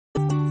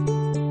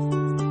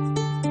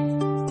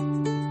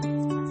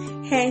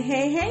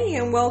Hey,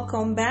 and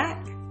welcome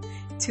back.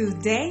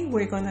 Today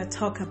we're going to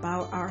talk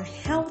about our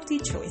healthy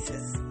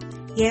choices.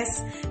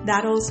 Yes,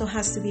 that also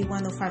has to be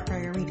one of our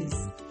priorities.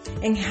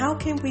 And how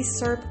can we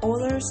serve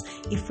others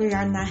if we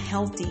are not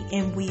healthy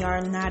and we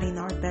are not in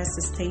our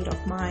best state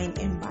of mind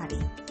and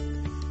body?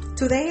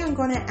 Today I'm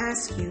going to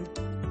ask you,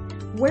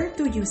 where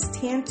do you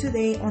stand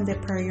today on the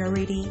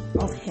priority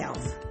of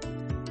health?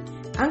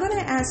 I'm going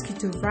to ask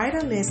you to write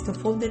a list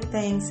of all the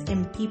things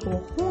and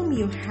people whom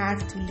you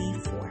have to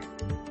live for.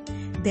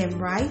 Then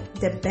write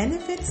the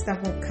benefits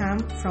that will come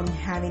from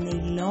having a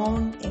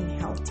long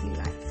and healthy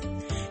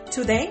life.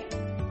 Today,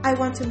 I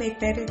want to make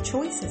better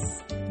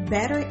choices,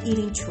 better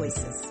eating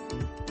choices,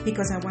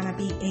 because I want to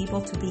be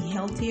able to be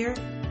healthier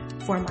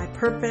for my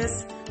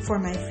purpose, for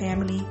my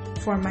family,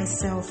 for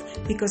myself,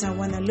 because I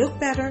want to look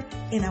better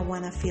and I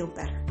want to feel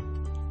better.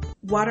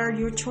 What are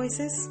your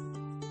choices?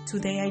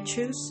 Today I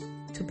choose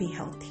to be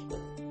healthy.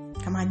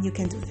 Come on, you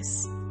can do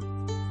this.